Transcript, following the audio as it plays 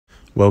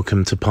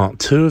Welcome to part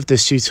 2 of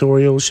this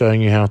tutorial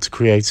showing you how to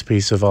create a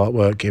piece of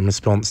artwork in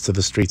response to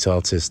the street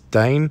artist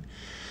DAIN.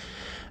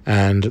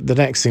 And the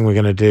next thing we're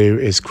going to do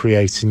is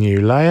create a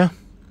new layer,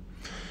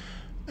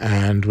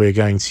 and we're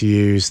going to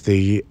use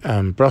the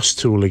brush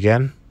tool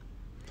again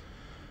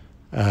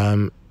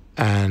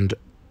and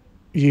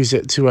use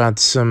it to add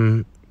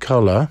some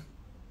colour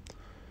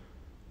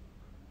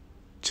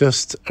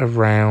just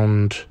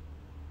around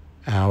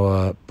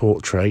our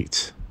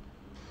portrait.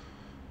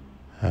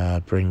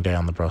 Bring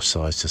down the brush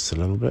size just a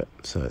little bit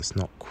so it's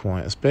not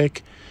quite as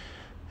big,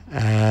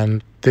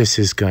 and this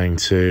is going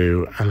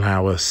to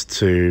allow us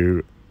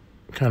to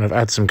kind of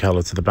add some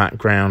colour to the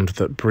background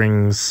that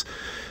brings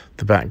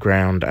the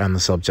background and the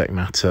subject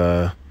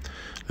matter a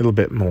little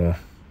bit more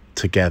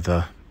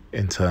together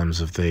in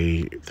terms of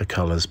the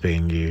colours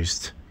being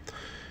used.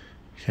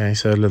 Okay,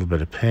 so a little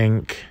bit of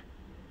pink,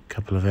 a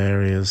couple of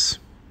areas,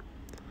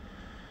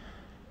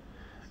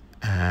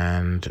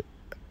 and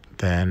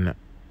then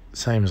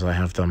same as I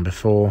have done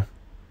before,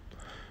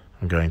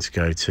 I'm going to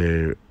go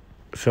to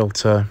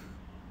filter,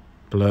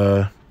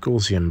 blur,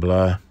 Gaussian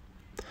blur,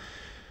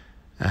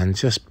 and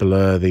just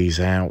blur these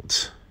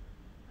out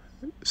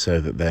so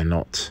that they're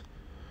not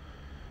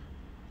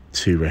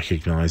too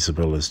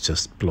recognizable as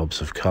just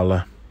blobs of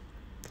color.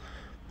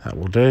 That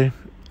will do.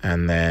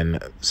 And then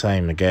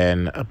same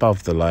again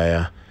above the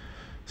layer,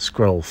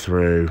 scroll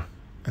through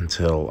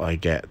until I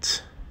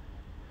get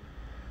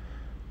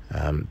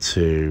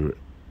to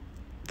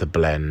the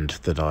blend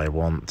that I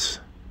want.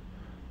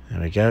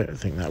 There we go. I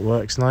think that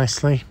works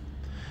nicely.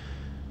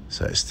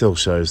 So it still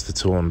shows the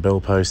torn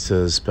bill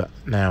posters, but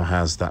now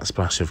has that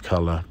splash of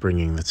colour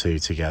bringing the two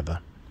together.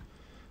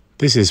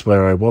 This is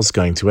where I was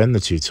going to end the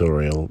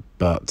tutorial,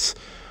 but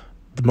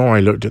the more I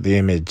looked at the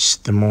image,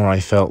 the more I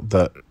felt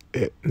that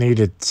it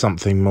needed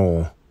something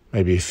more,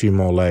 maybe a few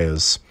more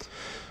layers.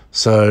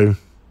 So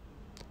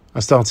I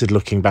started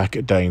looking back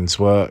at DAIN's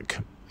work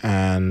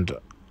and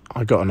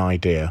I got an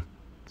idea.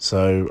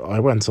 So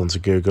I went onto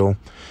Google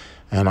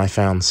and I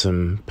found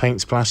some paint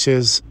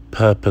splashes,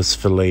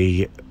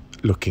 purposefully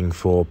looking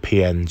for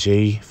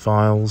PNG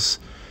files,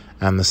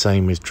 and the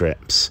same with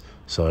drips.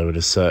 So I would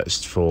have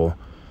searched for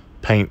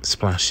paint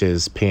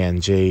splashes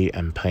PNG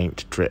and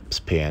paint drips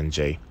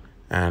PNG.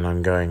 And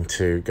I'm going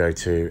to go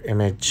to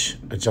Image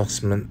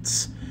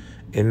Adjustments,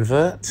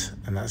 Invert,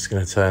 and that's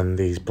going to turn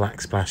these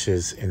black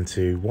splashes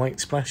into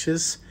white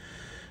splashes.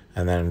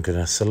 And then I'm going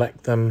to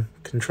select them,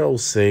 Control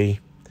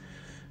C,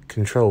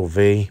 Control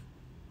V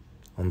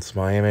onto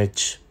my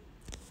image,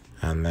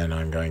 and then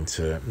I'm going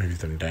to move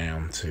them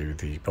down to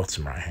the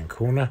bottom right hand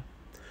corner,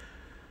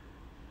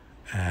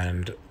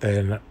 and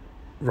then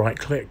right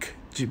click,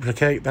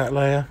 duplicate that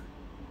layer,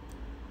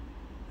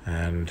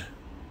 and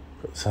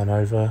put some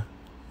over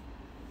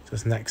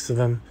just next to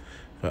them.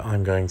 But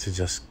I'm going to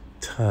just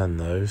turn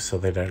those so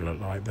they don't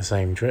look like the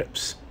same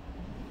drips,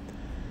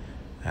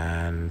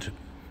 and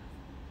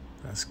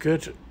that's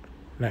good.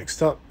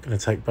 Next up, I'm going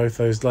to take both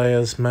those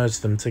layers, merge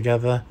them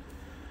together.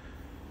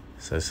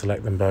 So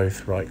select them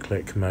both, right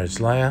click,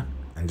 merge layer,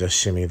 and just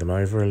shimmy them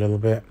over a little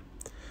bit.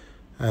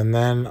 And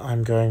then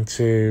I'm going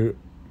to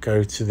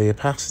go to the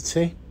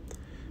opacity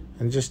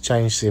and just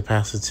change the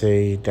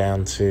opacity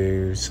down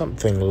to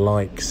something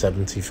like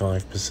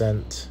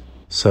 75%,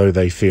 so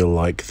they feel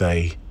like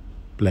they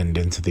blend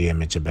into the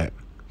image a bit.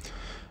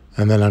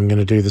 And then I'm going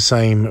to do the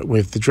same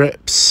with the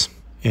drips,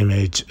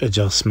 Image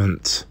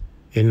Adjustment,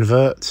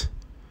 Invert,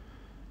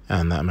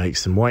 and that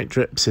makes them white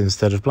drips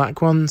instead of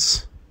black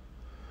ones.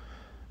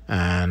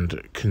 And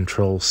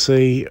Control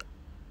C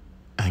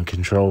and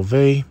Control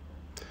V,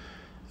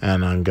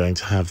 and I'm going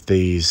to have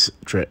these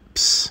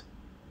drips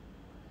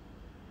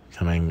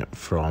coming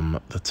from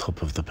the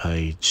top of the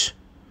page.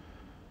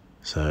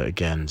 So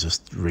again,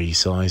 just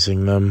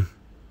resizing them,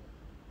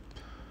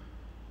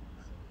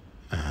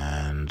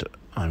 and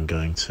I'm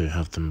going to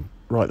have them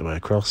right the way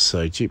across.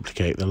 So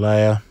duplicate the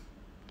layer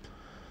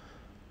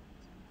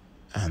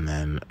and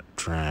then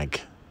drag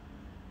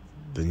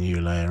the new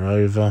layer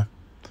over,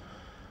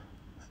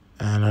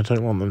 and I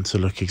don't want them to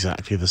look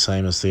exactly the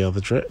same as the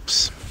other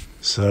drips,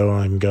 so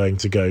I'm going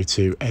to go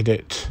to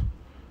Edit,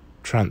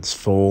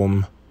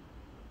 Transform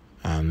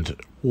and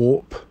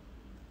Warp,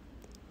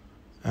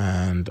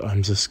 and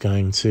I'm just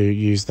going to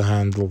use the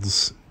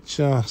handles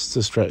just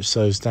to stretch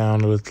those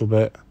down a little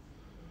bit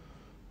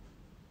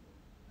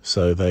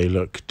so they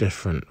look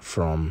different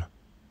from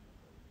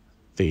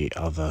the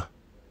other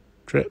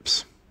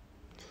drips.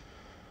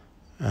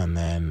 And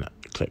then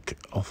click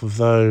off of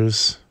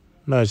those,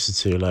 merge the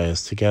two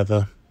layers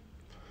together,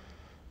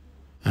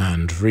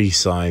 and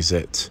resize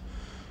it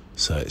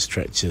so it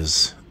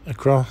stretches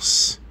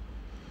across.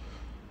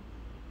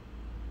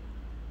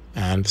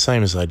 And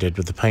same as I did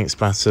with the paint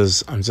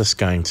splatters, I'm just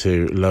going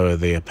to lower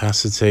the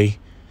opacity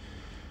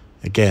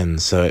again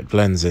so it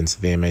blends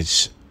into the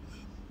image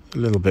a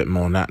little bit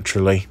more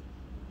naturally,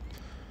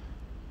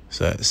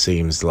 so it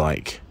seems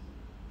like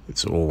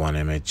it's all one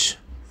image.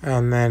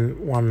 And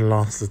then one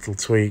last little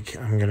tweak,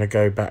 I'm going to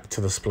go back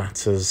to the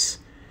splatters,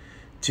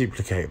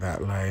 duplicate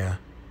that layer,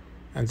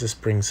 and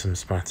just bring some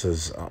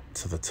splatters up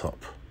to the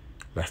top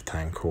left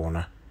hand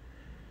corner.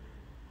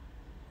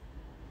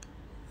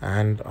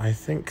 And I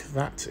think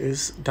that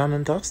is done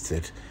and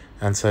dusted.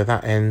 And so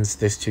that ends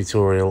this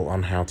tutorial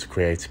on how to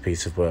create a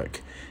piece of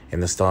work in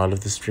the style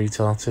of the street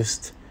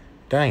artist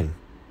DAIN.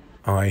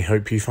 I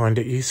hope you find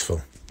it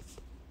useful.